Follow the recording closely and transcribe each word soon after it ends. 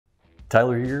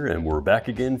Tyler here, and we're back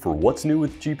again for What's New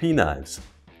with GP Knives.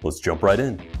 Let's jump right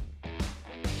in.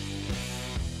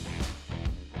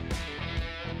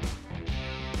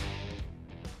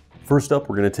 First up,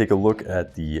 we're going to take a look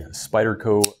at the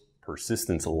Spyderco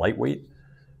Persistence Lightweight.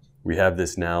 We have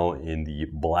this now in the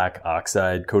black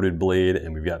oxide coated blade,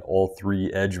 and we've got all three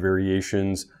edge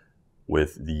variations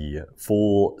with the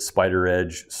full spider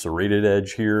edge, serrated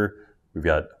edge here. We've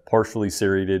got partially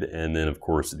serrated, and then of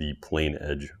course the plain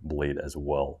edge blade as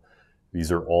well.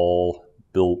 These are all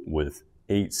built with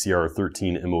 8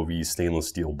 CR13 MOV stainless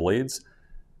steel blades,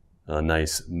 a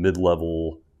nice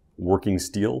mid-level working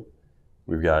steel.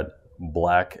 We've got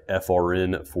black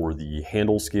FRN for the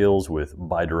handle scales with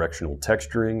bidirectional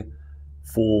texturing,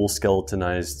 full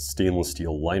skeletonized stainless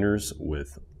steel liners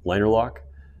with liner lock,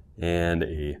 and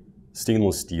a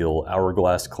stainless steel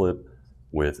hourglass clip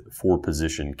with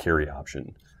 4-position carry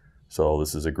option. So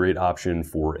this is a great option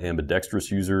for ambidextrous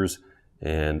users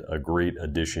and a great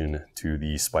addition to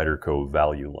the Spyderco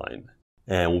value line.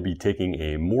 And we'll be taking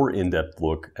a more in-depth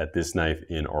look at this knife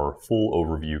in our full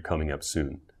overview coming up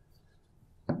soon.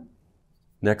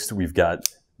 Next, we've got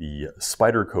the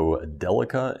Spyderco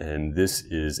Delica, and this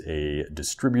is a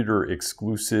distributor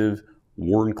exclusive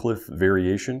Wharncliffe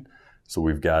variation. So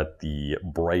we've got the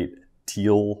bright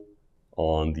teal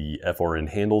on the FRN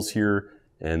handles here,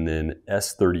 and then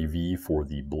S30V for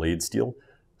the blade steel.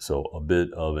 So a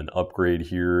bit of an upgrade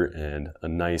here and a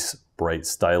nice, bright,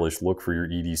 stylish look for your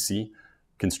EDC.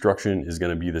 Construction is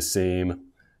going to be the same.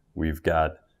 We've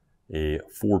got a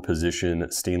 4-position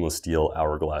stainless steel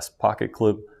hourglass pocket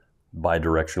clip,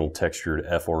 bidirectional textured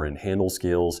FRN handle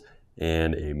scales,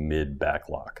 and a mid back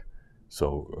lock.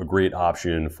 So a great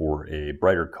option for a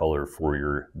brighter color for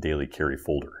your daily carry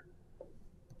folder.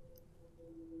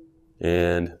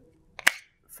 And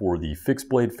for the fixed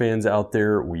blade fans out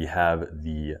there, we have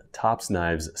the Tops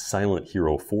Knives Silent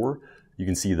Hero 4. You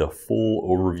can see the full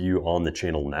overview on the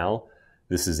channel now.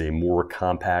 This is a more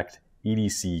compact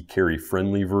EDC carry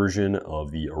friendly version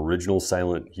of the original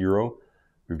Silent Hero.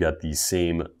 We've got the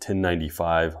same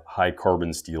 1095 high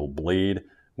carbon steel blade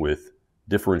with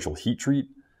differential heat treat,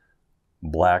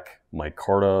 black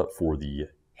micarta for the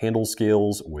handle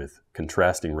scales with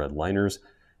contrasting red liners,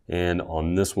 and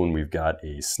on this one we've got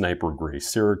a sniper gray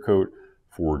Cerakote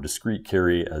for discreet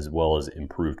carry as well as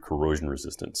improved corrosion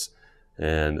resistance.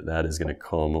 And that is going to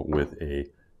come with a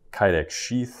Kydex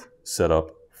sheath set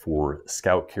up for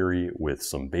scout carry with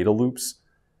some beta loops.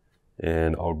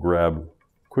 And I'll grab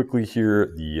quickly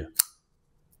here the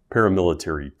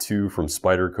Paramilitary 2 from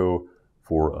Spyderco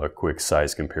for a quick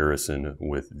size comparison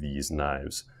with these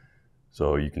knives.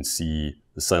 So you can see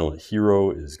the Silent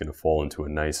Hero is going to fall into a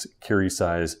nice carry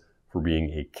size for being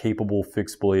a capable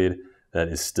fixed blade that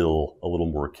is still a little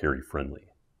more carry friendly.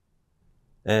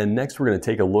 And next we're going to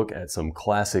take a look at some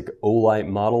classic Olight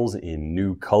models in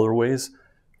new colorways.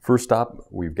 First up,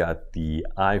 we've got the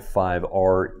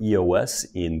i5R EOS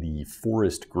in the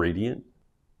Forest Gradient.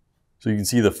 So you can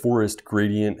see the Forest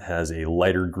Gradient has a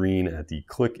lighter green at the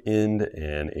click end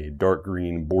and a dark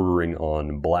green bordering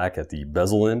on black at the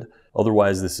bezel end.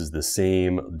 Otherwise, this is the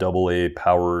same AA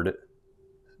powered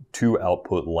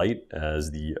 2-output light as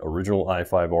the original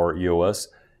i5R EOS.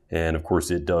 And of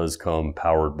course, it does come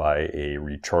powered by a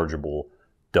rechargeable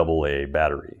AA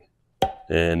battery.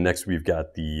 And next we've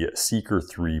got the Seeker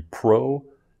 3 Pro.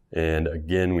 And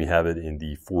again, we have it in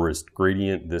the Forest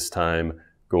Gradient, this time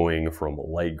going from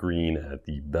light green at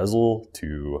the bezel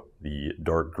to the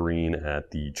dark green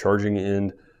at the charging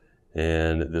end.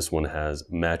 And this one has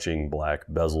matching black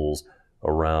bezels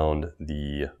around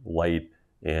the light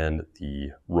and the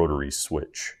rotary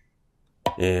switch.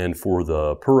 And for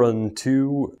the Perun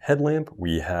 2 headlamp,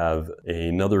 we have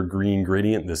another green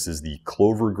gradient. This is the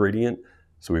Clover gradient.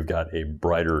 So we've got a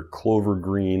brighter Clover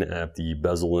green at the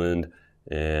bezel end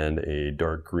and a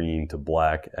dark green to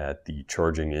black at the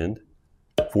charging end.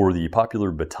 For the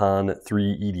popular Baton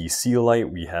 3 EDC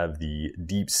light, we have the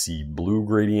Deep Sea Blue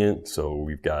gradient. So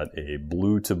we've got a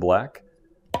blue to black.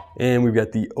 And we've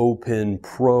got the Open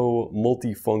Pro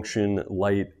multifunction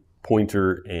light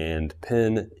pointer and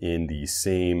pen in the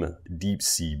same Deep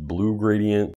Sea Blue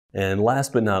gradient. And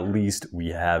last but not least, we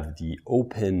have the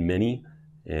Open Mini.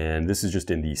 And this is just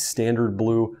in the standard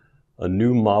blue, a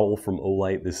new model from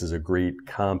Olight. This is a great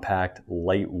compact,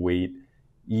 lightweight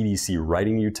EDC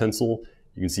writing utensil.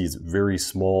 You can see it's very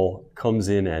small, comes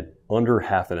in at under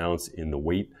 ½ ounce in the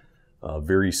weight,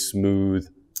 very smooth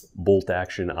bolt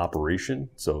action operation.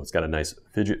 So it's got a nice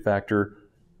fidget factor,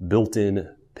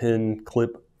 built-in pin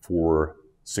clip for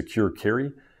secure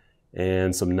carry,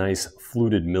 and some nice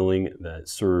fluted milling that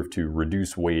serve to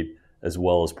reduce weight as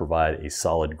well as provide a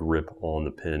solid grip on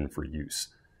the pen for use.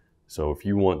 So if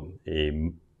you want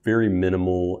a very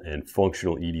minimal and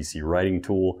functional EDC writing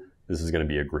tool, this is going to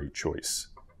be a great choice.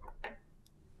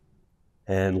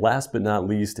 And last but not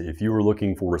least, if you are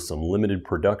looking for some limited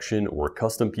production or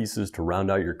custom pieces to round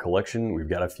out your collection, we've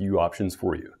got a few options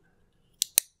for you.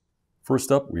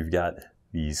 First up, we've got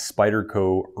the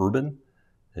Spyderco Urban,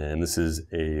 and this is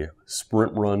a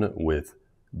sprint run with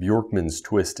Bjorkman's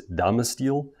Twist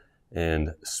Damasteel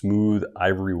and smooth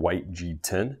ivory white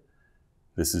G10.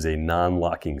 This is a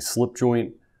non-locking slip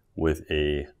joint with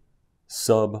a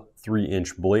sub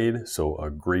 3-inch blade, so a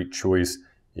great choice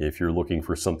if you're looking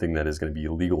for something that is going to be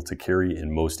legal to carry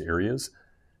in most areas.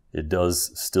 It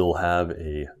does still have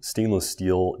a stainless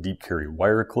steel deep carry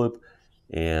wire clip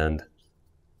and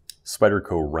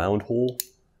Spyderco round hole,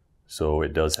 so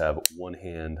it does have one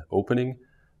hand opening,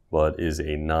 but is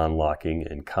a non-locking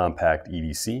and compact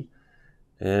EDC.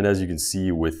 And as you can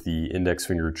see with the index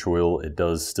finger choil, it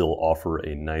does still offer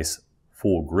a nice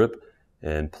full grip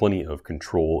and plenty of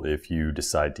control if you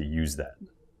decide to use that.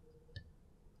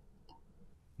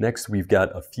 Next, we've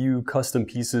got a few custom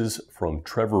pieces from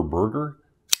Trevor Berger.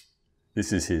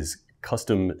 This is his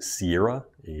custom Sierra,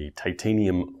 a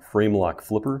titanium frame lock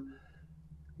flipper.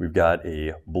 We've got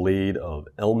a blade of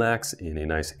Elmax in a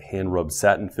nice hand rubbed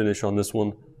satin finish on this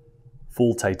one,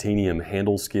 full titanium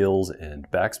handle scales and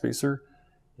backspacer,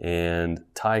 and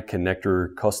tie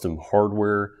connector custom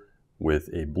hardware with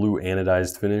a blue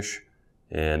anodized finish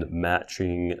and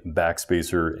matching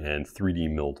backspacer and 3D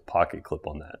milled pocket clip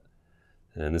on that.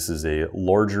 And this is a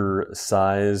larger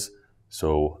size,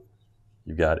 so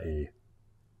you've got a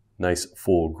nice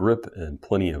full grip and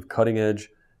plenty of cutting edge.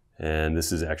 And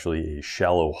this is actually a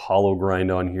shallow hollow grind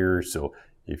on here, so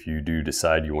if you do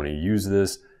decide you want to use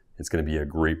this, it's going to be a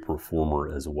great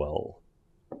performer as well.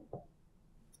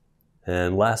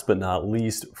 And last but not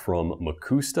least, from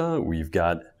Mcusta, we've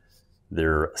got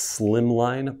their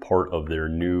Slimline, part of their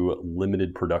new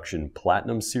limited production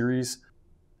Platinum series.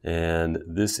 And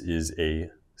this is a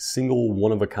single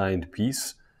one-of-a-kind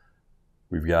piece.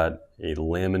 We've got a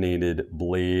laminated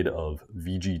blade of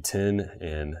VG10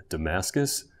 and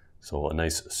Damascus, so a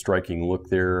nice striking look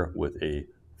there with a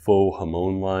faux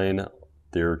hamon line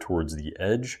there towards the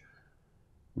edge.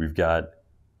 We've got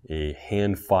a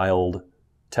hand-filed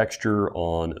texture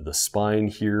on the spine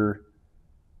here,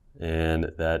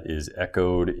 and that is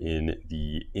echoed in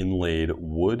the inlaid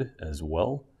wood as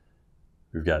well.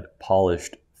 We've got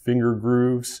polished finger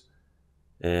grooves,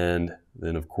 and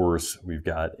then of course we've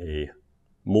got a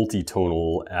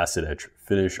multi-tonal acid etch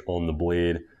finish on the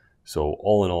blade. So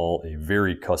all in all, a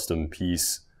very custom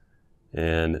piece,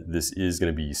 and this is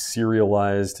going to be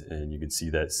serialized, and you can see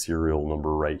that serial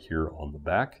number right here on the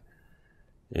back.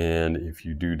 And if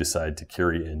you do decide to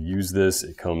carry and use this,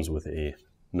 it comes with a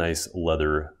nice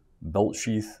leather belt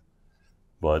sheath,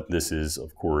 but this is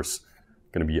of course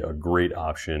going to be a great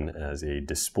option as a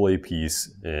display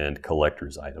piece and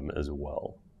collector's item as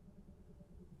well.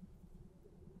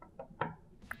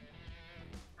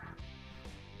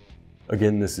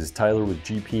 Again, this is Tyler with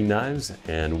GP Knives,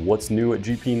 and what's new at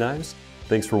GP Knives?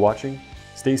 Thanks for watching,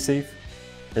 stay safe,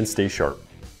 and stay sharp.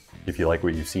 If you like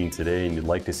what you've seen today and you'd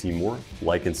like to see more,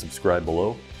 like and subscribe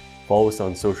below, follow us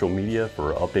on social media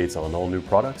for updates on all new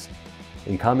products,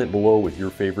 and comment below with your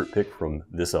favorite pick from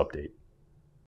this update.